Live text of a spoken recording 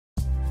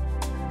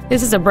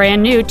This is a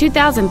brand new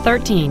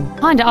 2013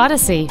 Honda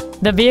Odyssey,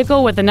 the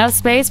vehicle with enough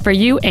space for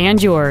you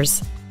and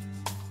yours.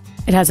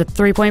 It has a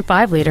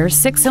 3.5-liter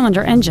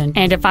six-cylinder engine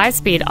and a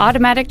 5-speed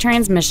automatic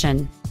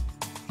transmission.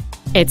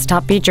 Its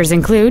top features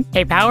include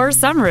a power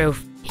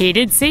sunroof,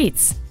 heated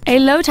seats, a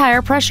low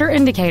tire pressure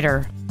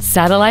indicator,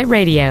 satellite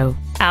radio,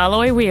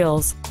 alloy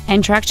wheels,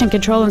 and traction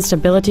control and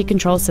stability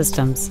control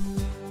systems.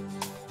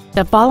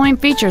 The following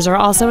features are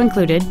also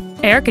included: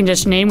 air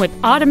conditioning with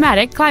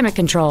automatic climate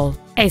control,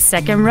 a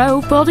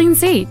second-row folding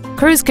seat,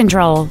 cruise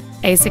control,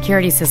 a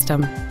security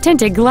system,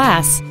 tinted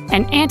glass,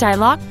 an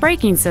anti-lock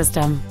braking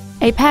system,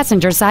 a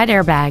passenger side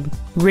airbag,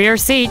 rear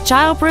seat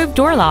child-proof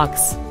door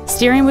locks,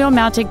 steering wheel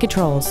mounted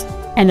controls,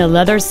 and the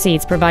leather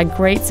seats provide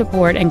great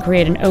support and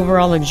create an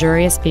overall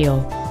luxurious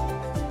feel.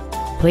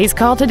 Please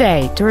call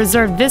today to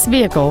reserve this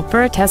vehicle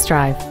for a test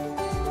drive.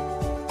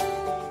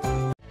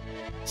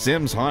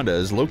 Sims Honda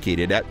is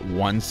located at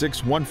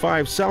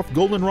 1615 South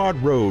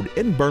Goldenrod Road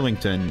in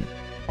Burlington.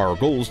 Our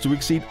goal is to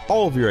exceed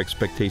all of your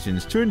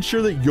expectations to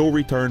ensure that you'll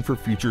return for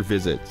future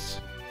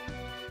visits.